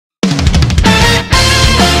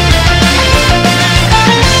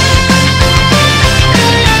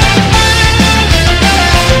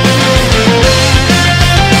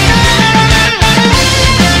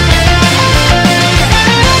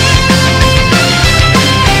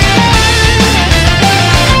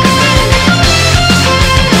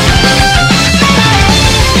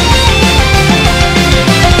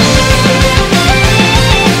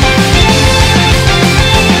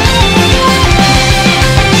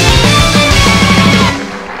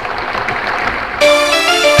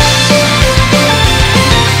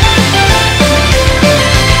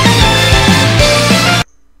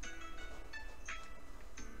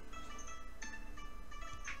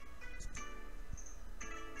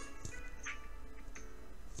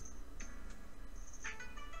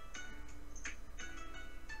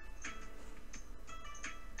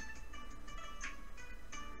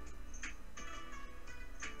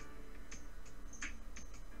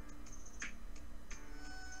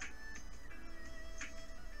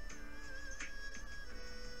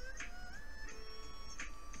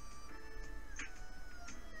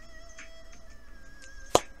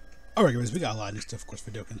Alright guys, we got a lot of new stuff of course for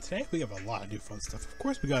Dokkan today. We have a lot of new fun stuff. Of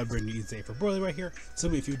course, we got a brand new EZA for BROLY right here. It's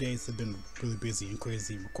gonna be a few days, have been really busy and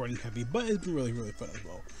crazy and recording heavy, but it's been really fun as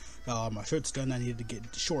well. Got all my shorts done. I needed to get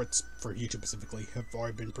shorts for YouTube specifically. Have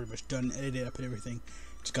already been pretty much done, edited up and everything.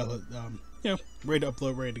 Just got ready to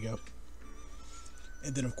upload, ready to go.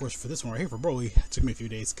 And then of course for this one right here for BROLY, it took me a few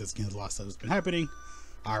days because a lot of stuff has been happening.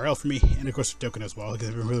 IRL for me, and of course for Dokkan as well, because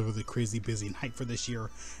I've been really crazy busy and hyped for this year,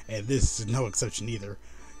 and this is no exception either.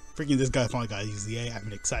 Freaking this guy finally got EZA. I've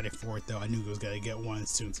been excited for it though. I knew he was gonna get one as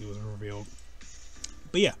soon as he was revealed.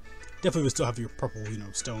 But yeah, definitely would still have your purple,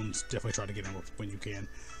 stones. Definitely try to get them when you can.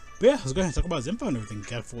 But yeah, let's go ahead and talk about his info and everything.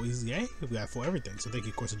 Got full EZA, we got full everything. So thank you,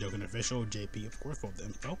 of course, to Dokkan Official, JP, of course, for all the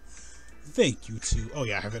info. Thank you to, oh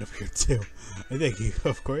yeah, I have it up here too. Thank you,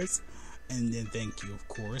 of course. And then thank you, of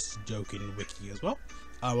course, Dokkan Wiki as well.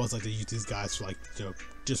 I always like to use these guys for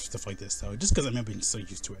just stuff like this though, just because I've been so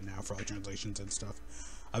used to it now for translations and stuff.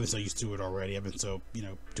 I've been so used to it already. I've been so,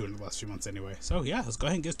 doing it the last few months anyway. So yeah, let's go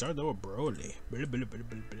ahead and get started though with BROLY.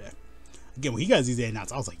 Again, when he got these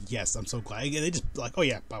announced, I was like, yes, I'm so glad. Again, they just like, oh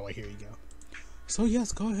yeah, by the way, here you go. So yeah,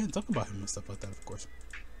 let's go ahead and talk about him and stuff like that, of course.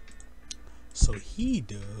 So he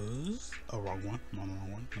does, oh, wrong one. I'm on the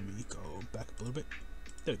wrong one. Let me go back up a little bit.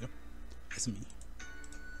 There we go. That's me.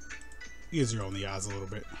 Easier on the eyes a little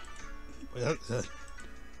bit. That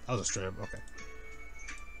was a straight up, okay.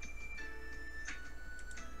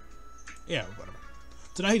 Yeah, whatever.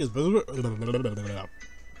 So now he does.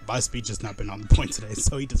 My speech has not been on the point today,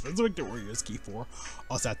 so he does Resurrected Warriors key 4.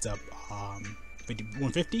 All stats up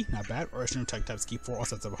 150, not bad. Original attack types key 4, all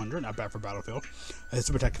stats up 100, not bad for Battlefield. His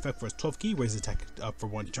super attack effect for his 12 key, raises attack up for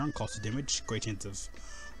 1 turn, cost of damage, great chance of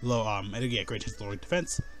low, great chance of lowering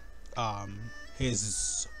defense.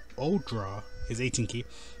 His Ultra, his 18 key,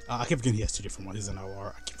 I keep forgetting he has 2 different ones. He's an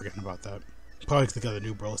OR, I keep forgetting about that. Probably because I got the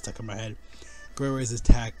new BROLY stuck in my head. Great raises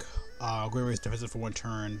attack, great raise defensive for 1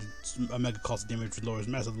 turn, a mega cost of damage for lowers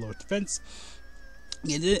massive lowers defense.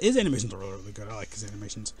 Yeah, his animations are really good. I like his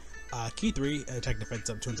animations. Key 3, attack defense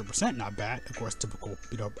up 200%, not bad. Of course, typical,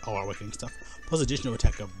 LR awakening stuff. Plus additional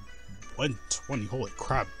attack of 120. Holy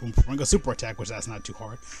crap! Boom! I'm gonna super attack, which that's not too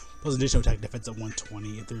hard. Plus additional attack defense at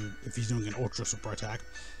 120 if he's doing an ultra super attack.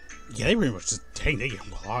 Yeah, they pretty much just they get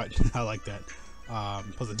him a lot. I like that.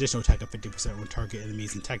 Plus additional attack of 50% when target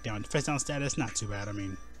enemies and attack down defense down status. Not too bad. I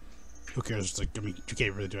mean, who cares? You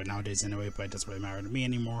can't really do it nowadays anyway, but it doesn't really matter to me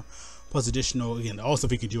anymore. Plus additional, again, all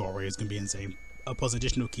stuff he can do already is gonna be insane. Plus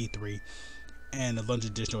additional key 3 and a lunge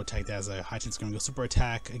additional attack that has a high chance of going to go super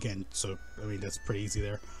attack again. So I mean that's pretty easy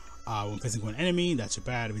there. When facing one enemy, that's too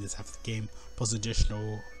bad. I mean that's half the game. Plus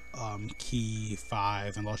additional key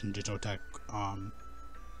 5 and launch an additional attack.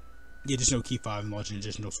 The additional key 5 and launch an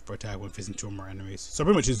additional super attack when facing 2 or more enemies. So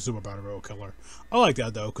pretty much he's a super battle road killer. I like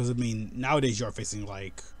that though, because I mean nowadays you are facing for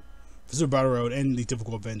super battle road and the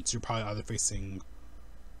typical events, you're probably either facing.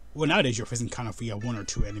 Well, nowadays you're facing kind of 1 or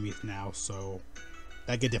 2 enemies now, so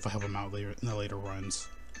that could definitely help him out later in the later runs.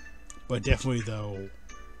 But definitely though,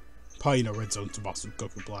 probably red zone to boss with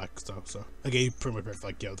Goku Black. So again, you pretty much the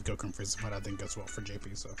Goku freeze, but I think as well for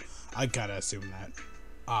JP. So I gotta assume that,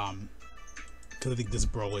 because I think this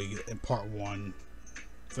BROLY in part 1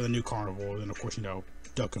 for the new carnival, and of course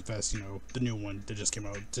Dokkan Fest, the new one that just came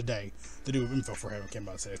out today. The new info for him came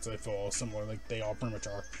out today, so they feel all similar. Like they all pretty much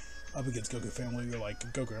are up against Goku family, or like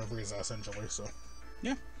Goku and Frieza essentially. So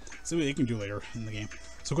yeah, see what they can do later in the game.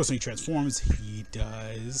 So of course when he transforms, he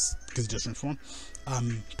does, because he just transformed,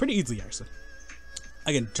 pretty easily actually.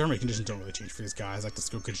 Again, tournament conditions don't really change for these guys. Like the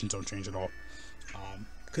skill conditions don't change at all.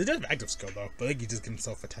 Because he does have active skill though, but I think he just gives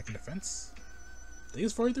himself attack and defense. I think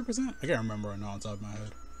it's 43%. I can't remember right now on top of my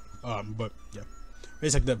head. But yeah,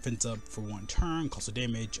 raise attack defense up for 1 turn, cost of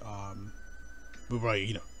damage. But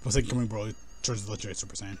probably plus like coming BROLY charges the legendary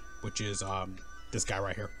Super Saiyan, which is this guy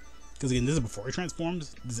right here. Because again, this is before he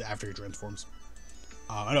transforms. This is after he transforms.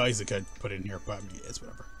 I know I easily could put it in here, but I mean, it's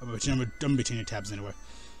whatever. I'm gonna be changing tabs anyway.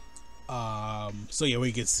 So yeah, when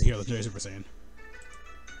he gets here, legendary Super Saiyan,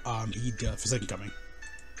 he does for second coming.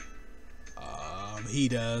 He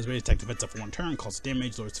does raise attack defense up for 1 turn, cost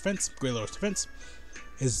damage, lowers defense, great lowers defense.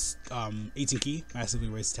 His 18 key massively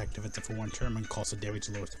raises attack defense up for 1 turn and cost of damage,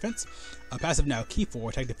 lowers defense. Passive now key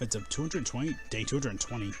 4, attack defense of 220, dang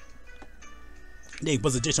 220. Dang,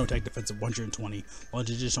 plus additional attack defense of 120. Launch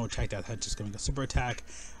additional attack that had just coming a super attack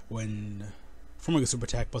when forming a super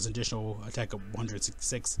attack plus additional attack of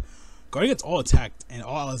 166. Guarding gets all attacked and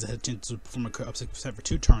all allies had a chance to perform a crit up 6% for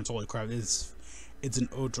 2 turns. Holy crap, it's an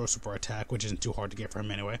Ultra super attack, which isn't too hard to get for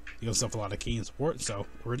him anyway. He gives himself a lot of key and support, so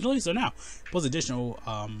now. Plus additional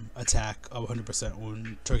attack of 100%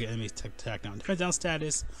 when target enemies attack down defense down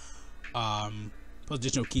status. plus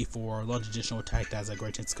additional key 4, launch additional attack that has a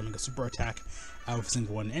great chance of becoming a super attack with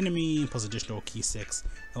single one enemy, plus additional key 6,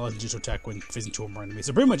 and launch additional attack when facing 2 or more enemies.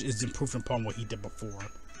 So pretty much it's improved upon what he did before.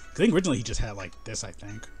 I think originally he just had like this, I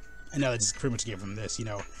think. And now they just pretty much gave him this, you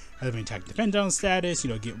know, having attack defend down status, you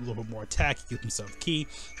know, get a little bit more attack, he gives himself key,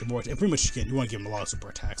 get more, and pretty much you want to give him a lot of super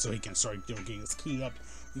attacks so he can start, you know, getting his key up.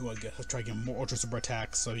 You want to try to get him more ultra super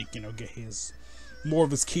attacks so he can, you know, get his more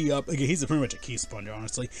of his key up. Again, he's pretty much a key sponge,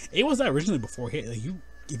 honestly. It was that originally before he, like,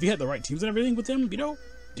 if you had the right teams and everything with him, you know,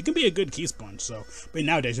 you can be a good key sponge. So, but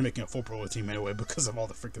nowadays you're making a full Broly team anyway because of all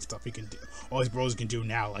the freaking stuff he can do, all his Broly can do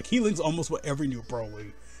now. Like he links almost with every new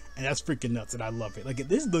Broly. And that's freaking nuts, and I love it. Like,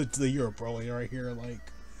 this is the year of Broly right here. Like,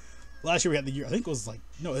 last year we had the year, I think it was like,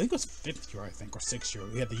 no, I think it was 5th year, I think, or 6th year.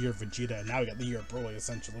 We had the year of Vegeta, and now we got the year of Broly,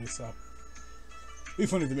 essentially, so. It'd be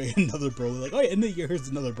funny to make another Broly. Like, oh yeah, in the year, here's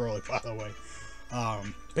another Broly, by the way.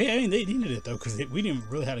 But yeah, I mean, they needed it, though, because we didn't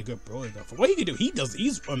really have a good Broly, though. For what he can do,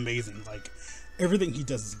 he's amazing. Like, everything he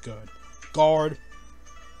does is good. Guard,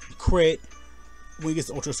 crit. When he gets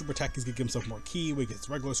the ultra super attack, he's gonna give himself more key. When he gets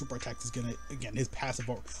regular super attack, he's gonna, again, his passive,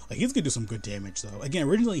 like, he's gonna do some good damage, though. Again,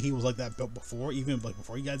 originally he was like that built before, even like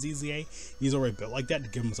before he got EZA, he's already built like that to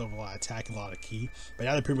give himself a lot of attack and a lot of key. But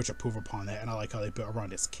now they pretty much improve upon that, and I like how they built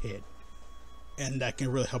around this kid. And that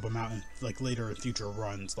can really help him out in, like, later in future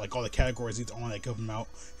runs. Like, all the categories he's on that help him out.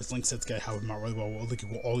 His link set's gonna help him out really well. Look at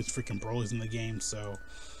all these freaking Brolys in the game, so.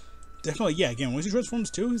 Definitely, yeah, again, once he transforms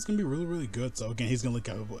too, he's going to be really, really good. So, again, he's going to look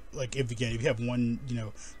at, like, if you have one, you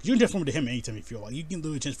know, you can transform to him anytime you feel like. You can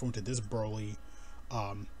literally transform to this Broly.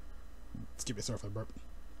 Skip it, sorry for the burp.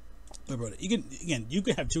 You can, again, you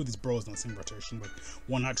can have 2 of these Broly's in the same rotation, with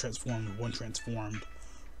one not transformed, one transformed.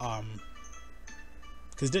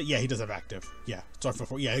 Because, yeah, he does have active. Yeah, sorry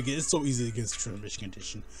for, yeah, it's so easy to get this transmission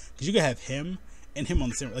condition. Because you can have him and him on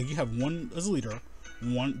the same, like, you have one as a leader,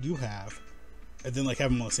 one you have. And then, like, have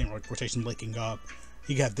them on the same rotation linking up.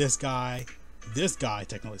 You have this guy,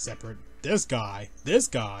 technically separate, this guy.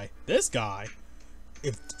 If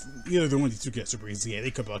either the one of these two get super easy, they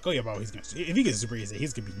could be like, oh yeah, bro, he's gonna, if he gets super easy,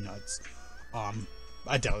 he's gonna be nuts.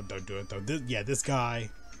 I doubt they'll do it, though. This guy,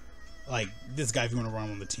 like, if you want to run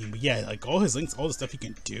him on the team. But yeah, like, all his links, all the stuff he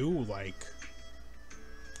can do, like,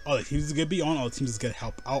 all the teams is gonna be on, all the teams is gonna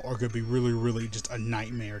help out, are gonna be really, really just a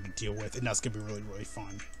nightmare to deal with, and that's gonna be really, really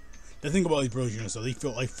fun. The thing about these Broly units, though, they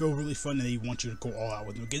feel really fun, and they want you to go all out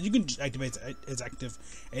with them. Because you can just activate his active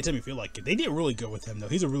anytime you feel like it. They did really good with him, though.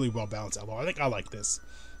 He's a really well balanced LR. I think I like this.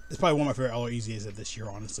 It's probably one of my favorite LR EZAs of this year,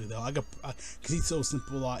 honestly, though. Because he's so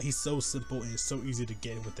simple. He's so simple, and it's so easy to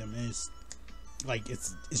get with him. And it's like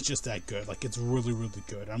it's just that good. Like, it's really, really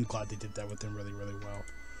good. I'm glad they did that with him really, really well.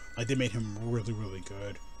 Like, they made him really, really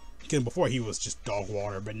good. Because before he was just dog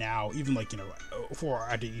water, but now, even like, you know, before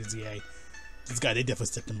I did EZA. This guy, they definitely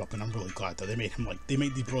stepped him up, and I'm really glad that they made him, like, they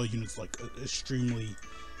made these Broly units, like, extremely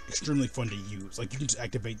fun to use. Like, you can just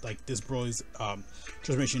activate, like, this Broly's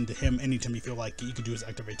transformation to him anytime you feel like it. You can do his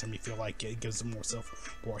activate anytime you feel like it. It gives him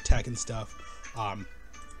more attack and stuff. And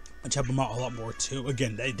help him out a lot more too.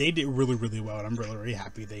 Again, they did really, really well, and I'm really, really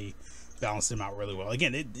happy they balanced him out really well.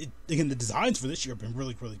 Again, again, the designs for this year have been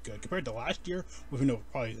really, really good compared to last year. Well, you know,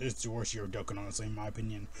 probably it's the worst year of Dokkan, honestly, in my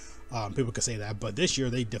opinion. People could say that, but this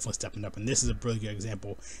year they definitely stepping up, and this is a really good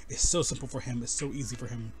example. It's so simple for him. It's so easy for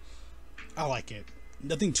him. I like it.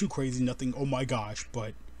 Nothing too crazy. Nothing. Oh my gosh,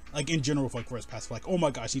 but. Like, in general, for, like, for his passive, like, oh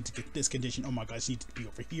my gosh, you need to get this condition, oh my gosh, you need to be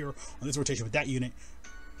over here on this rotation with that unit.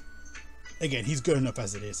 Again, he's good enough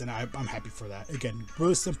as it is, and I'm happy for that. Again,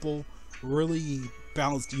 really simple, really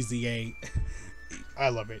balanced EZA. I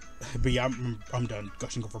love it. But yeah, I'm done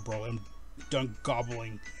gushing over Broly. I'm done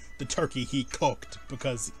gobbling the turkey he cooked,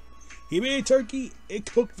 because he made turkey,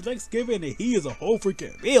 it cooked for Thanksgiving, and he is a whole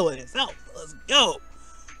freaking meal in itself. Let's go.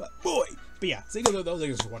 But boy. But yeah, so you guys, those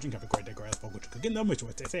guys for watching. Have a great day, guys. Folks, what you cooking. Don't make sure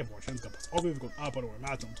to stay safe. Watch hands. God bless all of you. Go up on the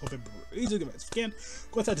mask. Don't talk about easy. Give it as you can.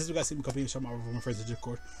 Go outside. This guys see me copy and show my friends in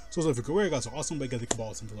Discord. So if you're you guys are awesome. But you guys think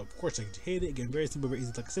about some of course, like you hate it. Again, very simple, very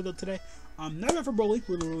easy. Like I said though today. Not bad for Broly.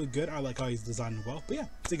 Really, really good. I like how he's designed well. But yeah,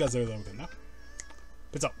 see you guys later. Now.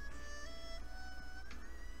 Peace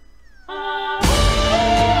out.